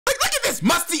this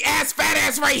musty ass fat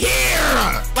ass right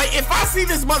here. Like, if I see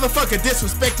this motherfucker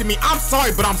disrespecting me, I'm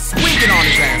sorry, but I'm swinging on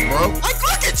his ass, bro. Like,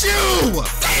 look at you.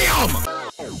 Damn.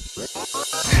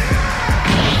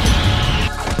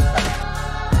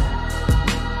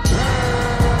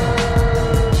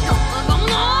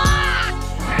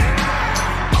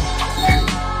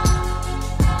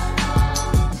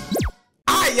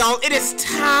 Y'all, it is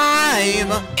time.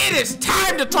 It is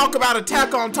time to talk about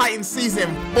Attack on Titan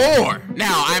Season 4.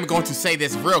 Now, I'm going to say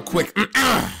this real quick.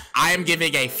 I am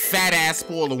giving a fat ass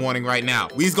spoiler warning right now.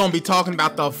 We's gonna be talking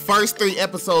about the first 3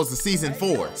 episodes of Season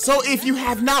 4. So if you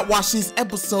have not watched these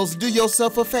episodes, do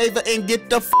yourself a favor and get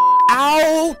the f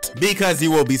out, because you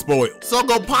will be spoiled. So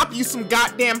go pop you some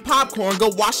goddamn popcorn, go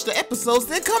watch the episodes,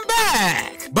 then come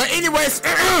back. But anyways,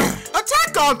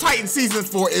 Attack on Titan Season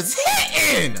 4 is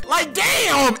hitting. Like,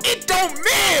 damn, it don't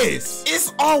miss.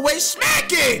 It's always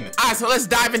smacking. All right, so let's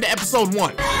dive into episode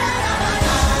 1.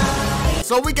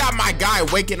 So we got my guy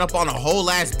waking up on a whole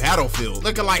ass battlefield,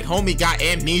 looking like homie got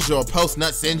amnesia or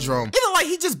post-nut syndrome. It look like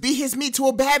he just beat his meat to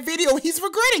a bad video and he's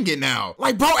regretting it now.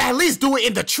 Like, bro, at least do it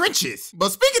in the trenches.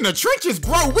 But speaking of trenches,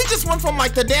 bro, we just went from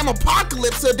like the damn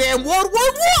apocalypse to damn World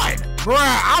War I. Bruh,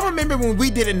 I remember when we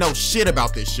didn't know shit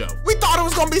about this show. We thought it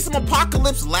was gonna be some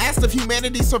apocalypse, last of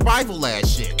humanity survival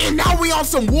ass shit. And now we on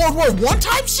some World War I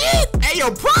type shit? Hey, yo,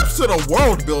 props to the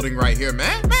world building right here,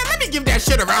 man. Man, let me give that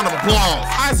shit a round of applause. All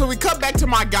right, so we cut back to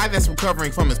my guy that's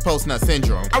recovering from his post-nut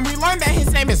syndrome. And we learned that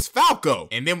his name is Falco.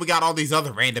 And then we got all these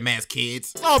other random ass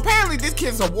kids. So apparently this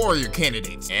kid's a warrior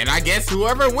candidate. And I guess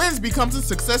whoever wins becomes the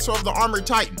successor of the Armored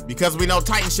Titan. Because we know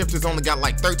Titan Shifters only got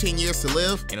like 13 years to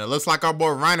live. And it looks like our boy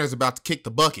Reiner's about to kick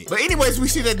the bucket. But anyways, we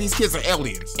see that these kids are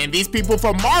aliens. And these people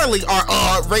from Marley are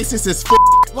racist as f***.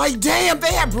 Like, damn,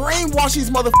 they have brainwashed these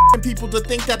motherfucking people to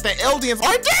think that the aliens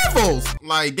are devils.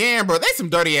 Like, damn, bro, they some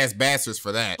dirty ass bastards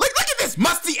for that. Like, look at this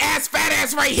musty ass fat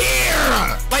ass right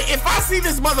here. Like, if I see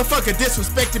this motherfucker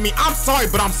disrespecting me, I'm sorry,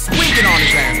 but I'm swinging on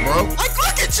his ass, bro. Like,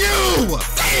 look at you.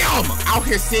 Damn. Out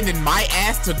here sending my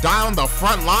ass to die on the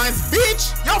front lines,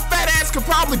 bitch. Your fat ass could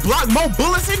probably block more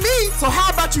bullets than me. So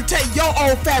how about you take your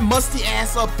old fat musty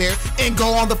ass up there and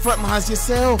go on the front lines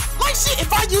yourself? Like, shit,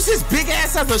 if I use his big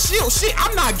ass as a shield, shit,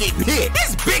 I'm not getting hit.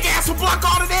 His big ass will block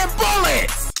all the damn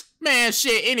bullets. Man,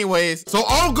 shit, anyways. So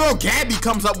old girl Gabby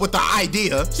comes up with the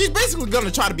idea. She's basically gonna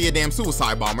try to be a damn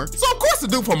suicide bomber. So of course the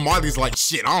dude from Marley's like,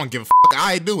 shit, I don't give a fuck,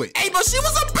 I do it. Hey, but she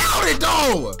was about it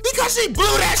though, because she blew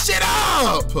that shit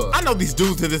up. I know these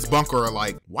dudes in this bunker are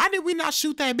like, why did we not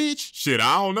shoot that bitch? Shit,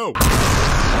 I don't know.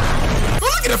 But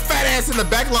look at the fat ass in the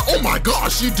back like, oh my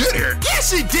gosh, she did it. Yeah,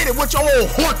 she did it with your old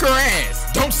horker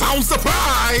ass. Don't sound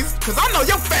surprised, because I know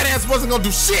your fat ass wasn't gonna do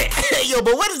shit. Hey, yo,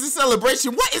 but what is the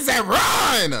celebration? What is that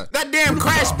run? That damn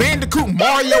Crash Bandicoot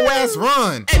Mario ass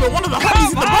run. Hey, but one of the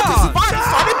homies in the bunker survived and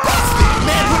started busting.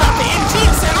 Man put out the MG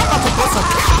and said, I'm about to bust a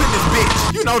cap in this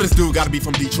bitch. You know this dude gotta be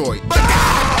from Detroit. But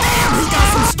goddamn, he got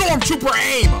some stormtrooper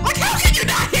aim. Like, how can you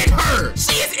not hit her?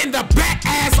 She is in the back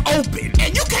ass open,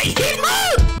 and you can't hit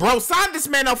her? Bro, sign this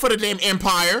man up for the damn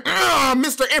Empire.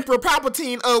 Mr. Emperor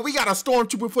Palpatine, we got a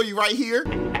stormtrooper for you right here.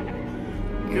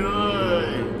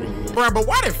 Good. Bruh, but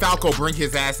why did Falco bring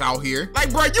his ass out here? Like,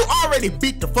 bruh, you already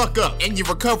beat the fuck up, and you're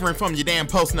recovering from your damn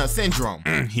post-nut syndrome.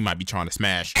 He might be trying to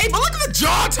smash. Hey, but look at the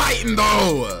Jaw Titan,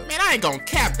 though. Man, I ain't gonna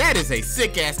cap. That is a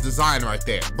sick-ass design right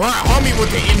there. Bruh, homie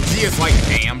with the MG is like,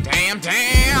 damn, damn,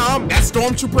 damn. That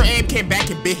Stormtrooper aim came back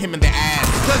and bit him in the ass.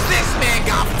 Cause this man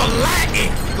got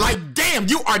flattened. Like, damn,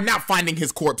 you are not finding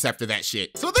his corpse after that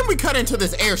shit. So then we cut into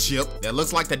this airship that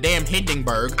looks like the damn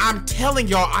Hindenburg. I'm telling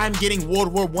y'all, I'm getting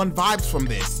World War I vibes from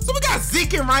this. So we got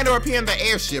Zeke and Reiner up here in the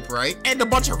airship, right? And a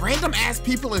bunch of random ass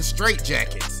people in straight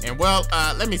jackets. And well,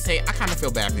 let me say, I kind of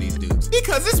feel bad for these dudes,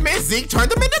 because this man Zeke turned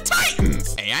them into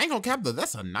Titans. Hey, I ain't gonna cap, though,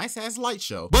 that's a nice ass light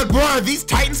show. But bruh, these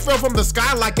Titans fell from the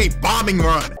sky like a bombing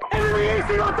run.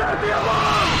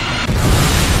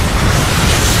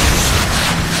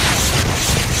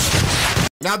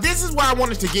 Now this is where I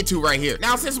wanted to get to right here.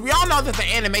 Now since we all know that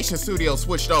the animation studio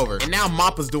switched over and now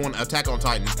Mappa's doing Attack on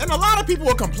Titan, and a lot of people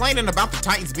were complaining about the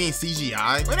Titans being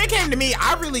CGI, when it came to me,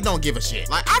 I really don't give a shit.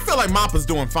 Like, I feel like Mappa's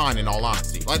doing fine in all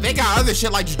honesty. Like, they got other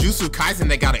shit like Jujutsu Kaisen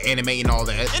they gotta animate and all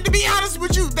that. And to be honest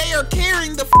with you, they are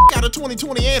carrying the f out of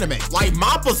 2020 anime. Like,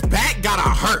 Mappa's back gotta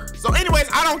hurt. So anyways,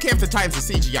 I don't care if the Titans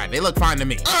are CGI, they look fine to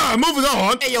me. Moving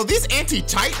on. Hey yo, these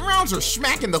anti-Titan rounds are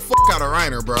smacking the f out of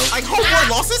Reiner, bro. Like, homeboy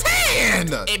lost his hand.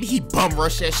 Maybe he bum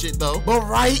rushed that shit though, but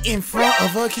right in front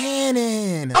of a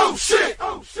cannon. Oh shit!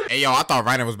 Oh shit! Hey yo, I thought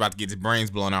Reiner was about to get his brains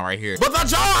blown out right here. But the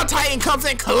Jaw Titan comes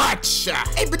in clutch.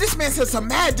 Hey, but this man said some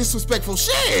mad disrespectful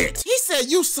shit. He said,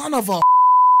 you son of a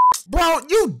bro,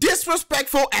 you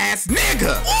disrespectful ass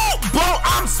nigga. Ooh, bro,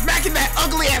 I'm smacking that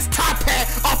ugly ass top hat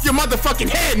off your motherfucking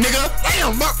head, nigga.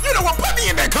 Damn, bro, you know what? Put me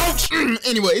in there, coach.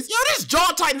 Anyways, yo, this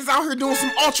Jaw Titan is out here doing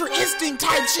some Ultra Instinct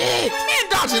type shit. Man,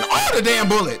 dodging all the damn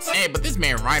bullets. Hey, but this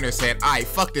man Reiner said, "Aight,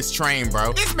 fuck this train,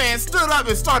 bro." This man stood up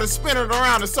and started spinning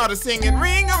around and started singing,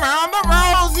 "Ring around the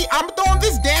rosy, I'm throwing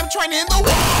this damn train in the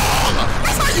wall."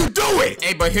 That's how you do it.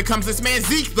 Hey, but here comes this man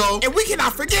Zeke, though, and we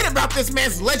cannot forget about this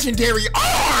man's legendary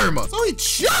arm. So he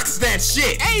chucks that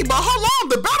shit. Hey, but hold on,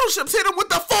 the battleships hit him with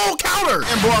the full counter,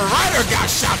 and boy, Reiner got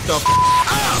shot the f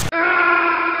up.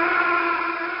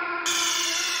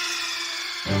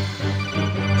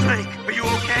 Snake, are you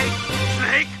okay?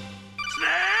 Snake?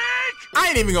 Snake! I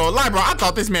ain't even gonna lie, bro. I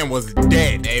thought this man was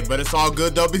dead. Hey, but it's all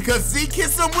good, though, because Zeke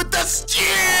hits him with the stick.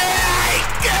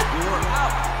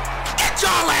 Get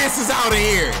y'all asses out of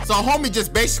here. So homie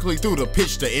just basically threw the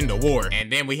pitch to end the war.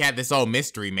 And then we had this old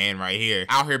mystery man right here,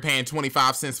 out here paying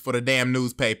 25 cents for the damn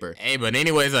newspaper. Hey, but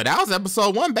anyways, that was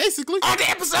episode 1, basically. On to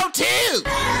episode 2.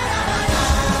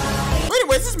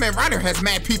 Anyways, this man Reiner has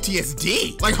mad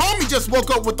PTSD. Like, homie just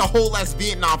woke up with the whole ass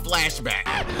Vietnam flashback.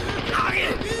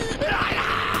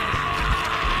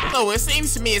 So it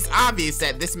seems to me it's obvious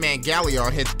that this man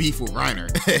Galliard has beef with Reiner.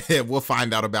 We'll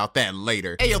find out about that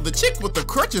later. Hey, yo, the chick with the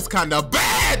crutch is kinda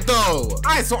bad, though.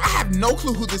 Alright, so I have no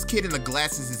clue who this kid in the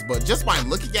glasses is, but just by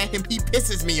looking at him, he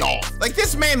pisses me off. Like,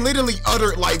 this man literally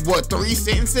uttered, like, what, 3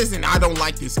 sentences, and I don't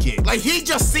like this kid. Like, he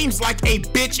just seems like a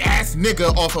bitch-ass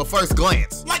nigga off of first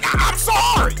glance. Like, I'm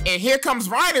sorry. And here comes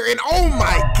Reiner, and oh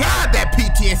my god, that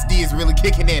PTSD is really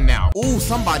kicking in now. Ooh,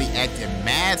 somebody acting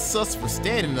mad sus for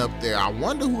standing up there. I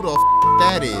wonder who the f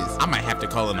that is. I might have to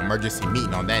call an emergency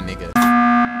meeting on that nigga.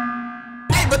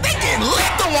 Hey, but they getting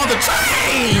lit though on the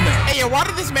train! Hey, yo, why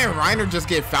did this man Reiner just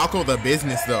get Falco the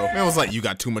business though? Man was like, "You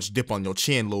got too much dip on your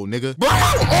chin, little nigga." Bro,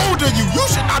 how old are you? You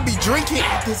should not be drinking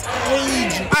at this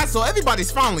age. Alright, so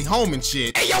everybody's finally home and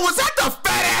shit. Hey, yo, was that the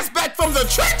fat ass back from the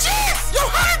trenches? Yo,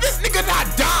 how did this nigga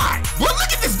not die? Well,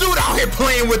 look at this dude out here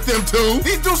playing with them too.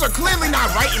 These dudes are clearly not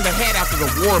right in the head after the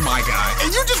war, my guy.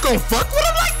 And you just gonna fuck with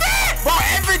him like that? Bro,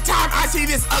 every time I see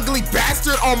this ugly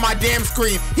bastard on my damn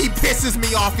screen, he pisses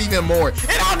me off even more.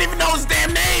 And I don't even know his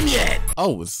damn name yet.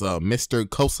 Oh, it's Mr.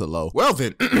 Kosalo. Well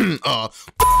then, f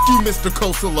you, Mr.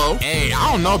 Kosalo. Hey,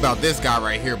 I don't know about this guy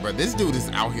right here, but this dude is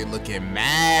out here looking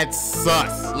mad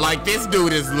sus. Like, this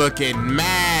dude is looking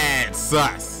mad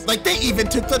sus. Like, they even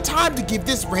took the time to give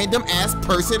this random ass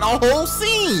person a whole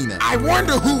scene. I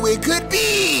wonder who it could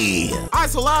be.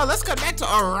 Alright, so let's cut back to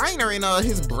Reiner and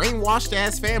his brainwashed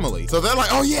ass family. So they're like,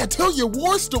 "Oh yeah, tell your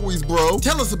war stories, bro.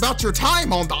 Tell us about your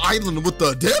time on the island with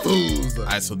the devils."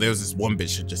 Alright, so there's this one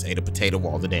bitch that just ate a potato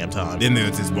all the damn time. Then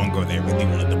there's this one girl that really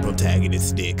wanted the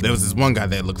protagonist dick. There was this one guy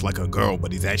that looked like a girl,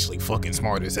 but he's actually fucking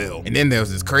smart as hell. And then there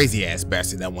was this crazy ass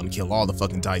bastard that wanted to kill all the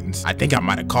fucking Titans. I think I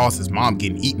might have caused his mom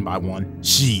getting eaten by one.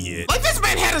 Shit. Like, this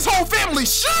man had his whole family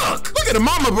shook. Look at the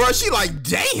mama, bro. She like,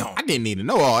 damn. I didn't need to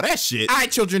know all that shit.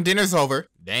 Alright, children, dinner's over.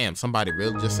 Damn, somebody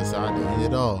really just decided to eat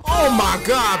it all. Oh my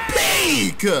god,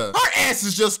 peak! Her ass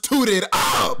is just tooted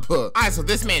up! Alright, so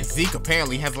this man Zeke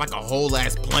apparently has like a whole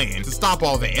ass plan to stop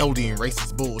all the Eldian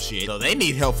racist bullshit. So they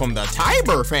need help from the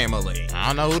Tiber family. I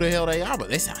don't know who the hell they are, but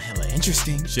they sound hella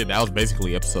interesting. Shit, that was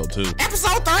basically episode 2.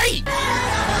 Episode 3!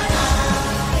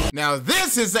 Now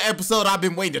this is the episode I've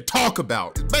been waiting to talk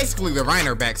about. It's basically the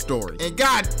Reiner backstory. And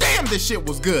god damn, this shit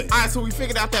was good. Alright, so we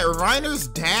figured out that Reiner's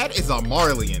dad is a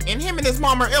Marleyan, and him and his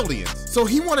mom are Eldians. So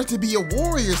he wanted to be a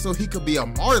warrior so he could be a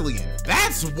Marleyan.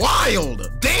 That's wild.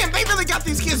 Damn, they really got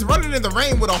these kids running in the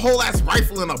rain with a whole ass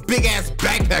rifle and a big ass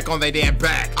backpack on their damn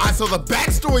back. Alright, so the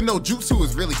backstory no jutsu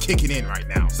is really kicking in right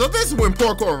now. So this is when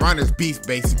Porco and Reiner's beef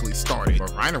basically started.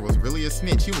 But Reiner was really a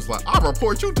snitch. He was like, "I'll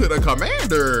report you to the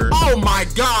commander." Oh my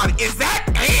god. Is that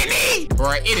Annie?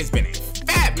 Bro, it has been a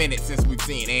fat minute since we've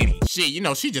seen Annie. Shit, you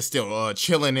know, she just still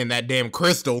chilling in that damn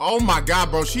crystal. Oh my god,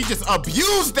 bro, she just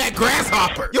abused that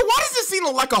grasshopper. Yo, why does this scene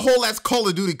look like a whole ass Call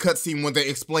of Duty cutscene when they're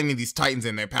explaining these Titans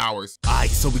and their powers?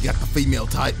 Alright, so we got the female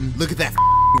Titan. Look at that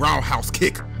roundhouse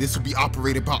kick. This will be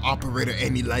operated by Operator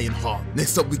Annie Lionheart.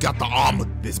 Next up, we got the armor.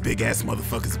 This big ass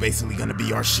motherfucker's basically gonna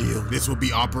be our shield. This will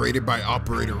be operated by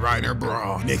Operator Reiner,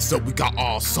 bro. Next up, we got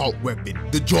our assault weapon,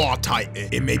 the Jaw Titan.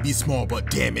 It may be small, but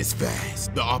damn, it's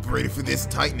fast. The operator for this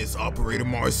Titan is Operator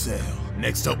Marcel.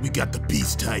 Next up, we got the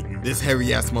Beast Titan. This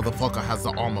hairy ass motherfucker has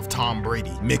the arm of Tom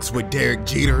Brady, mixed with Derek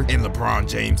Jeter and LeBron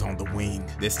James on the wing.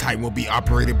 This Titan will be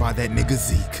operated by that nigga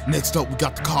Zeke. Next up, we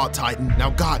got the Car Titan.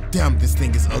 Now, goddamn, this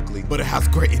thing is ugly, but it has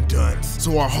great endurance.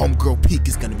 So our homegirl Peak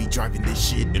is gonna be driving this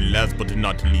shit. And last but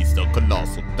not least, the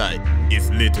Colossal Titan. It's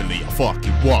literally a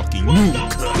fucking walking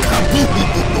nuke.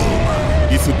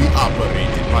 is to be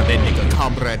operated by that nigga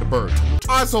Comrade Bert.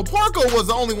 Alright, so Parko was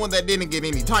the only one that didn't get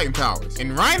any Titan powers,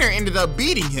 and Reiner ended up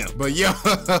beating him. But yo,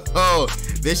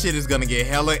 this shit is gonna get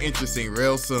hella interesting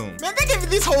real soon. Man, they giving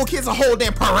these whole kids a whole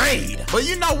damn parade. But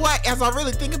you know what? As I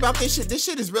really think about this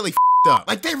shit is really up.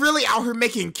 Like, they really out here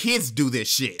making kids do this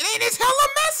shit. And it's hella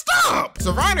messed up.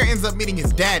 So Reiner ends up meeting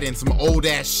his dad in some old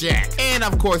ass shack. And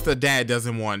of course the dad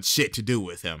doesn't want shit to do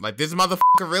with him. Like, this motherfucker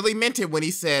really meant it when he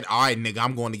said, alright nigga,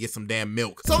 I'm going to get some damn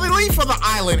milk. So they leave for the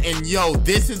island, and yo,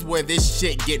 this is where this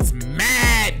shit gets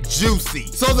mad juicy.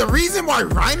 So the reason why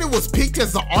Reiner was picked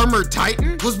as the armored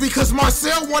titan was because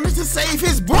Marcel wanted to save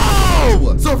his bro.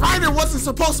 So Reiner wasn't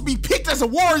supposed to be picked as a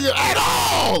warrior at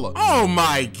all. Oh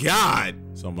my god.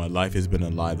 So my life has been a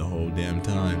lie the whole damn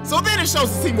time. So then it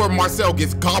shows the scene where Marcel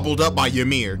gets gobbled up by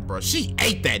Ymir. Bro, she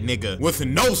ate that nigga with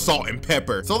no salt and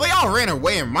pepper. So they all ran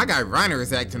away, and my guy Reiner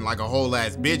is acting like a whole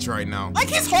ass bitch right now. Like,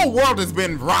 his whole world has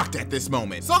been rocked at this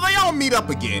moment. So they all meet up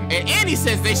again, and Annie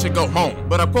says they should go home.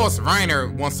 But of course,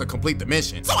 Reiner wants to complete the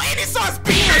mission. So Annie starts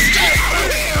beating the shit out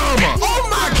of him. Oh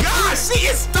my god, she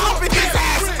is stomping his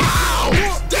ass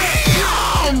out.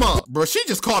 Damn! Bro, she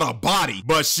just caught a body.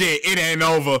 But shit, it ain't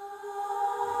over.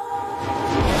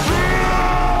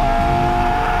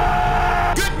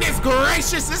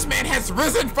 Gracious, this man has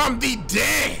risen from the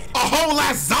dead. A whole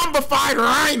ass zombified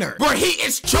Reiner. Bro, he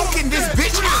is choking this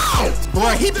bitch out.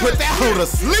 Bro, he put that hoe to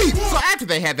sleep. So after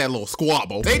they had that little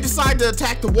squabble, they decide to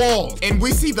attack the walls. And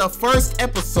we see the first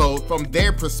episode from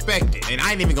their perspective. And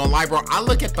I ain't even gonna lie, bro, I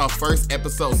look at the first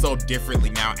episode so differently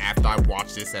now after I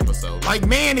watch this episode. Like,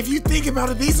 man, if you think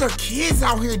about it, these are kids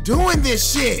out here doing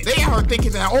this shit. They are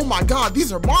thinking that, oh my god,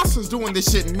 these are monsters doing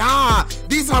this shit. Nah,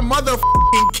 these are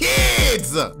motherfucking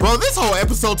kids. Bro, this whole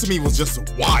episode to me was just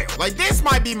wild. Like, this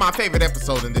might be my favorite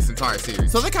episode in this entire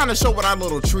series. So they kind of show what our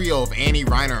little trio of Annie,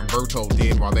 Reiner, and Bertolt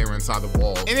did while they were inside the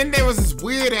wall. And then there was this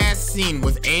weird ass scene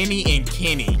with Annie and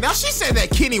Kenny. Now, she said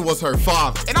that Kenny was her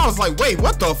father. And I was like, wait,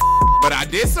 what the f? But I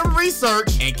did some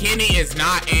research, and Kenny is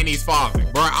not Annie's father.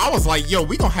 Bro, I was like, yo,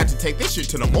 we gonna have to take this shit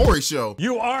to the Maury show.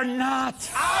 You are not.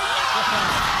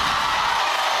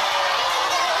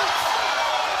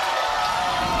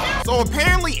 So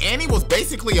apparently Annie was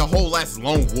basically a whole ass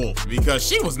lone wolf because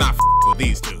she was not with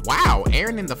these two. Wow,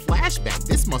 Eren in the flashback.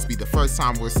 This must be the first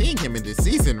time we're seeing him in this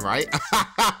season, right?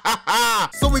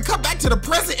 So we come back to the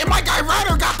present, and my guy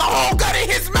Reiner got the whole gun in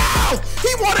his mouth. He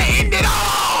wanna end it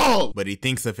all. But he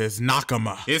thinks of his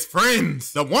Nakama, his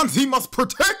friends, the ones he must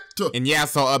protect. And yeah,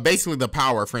 so basically the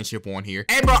power of friendship on here.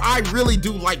 Hey bro, I really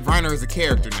do like Reiner as a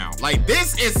character now. Like,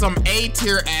 this is some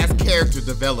A-tier ass character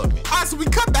development. Alright, so we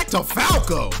cut back to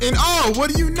Falco. And oh,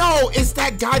 what do you know? It's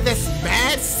that guy that's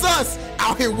mad sus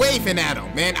out here waving at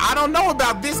him. Man, I don't know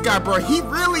about this guy, bro. He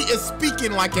really is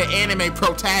speaking like an anime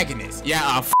protagonist.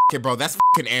 Yeah, f it, bro. That's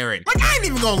fucking Eren. Like, I ain't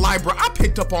even gonna lie, bro. I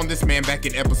picked up on this man back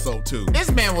in episode 2. This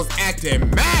man was acting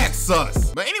mad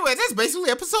sus. But anyway, that's basically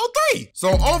episode 3.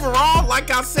 So overall,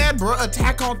 like I said, bro,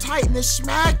 Attack on Titan is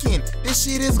smacking. This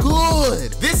shit is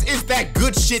good. This is that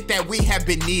good shit that we have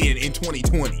been needing in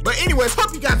 2020. But anyways,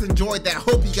 hope you guys enjoyed that.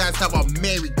 Hope you guys have a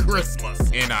Merry Christmas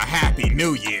and a Happy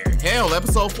New Year. Hell,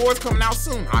 episode 4 is coming out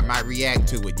soon. I might react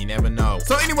to it. You never know.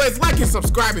 So anyways, like and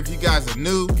subscribe if you guys are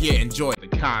new. If you enjoy the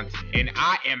content. And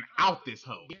I am out this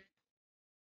hoe.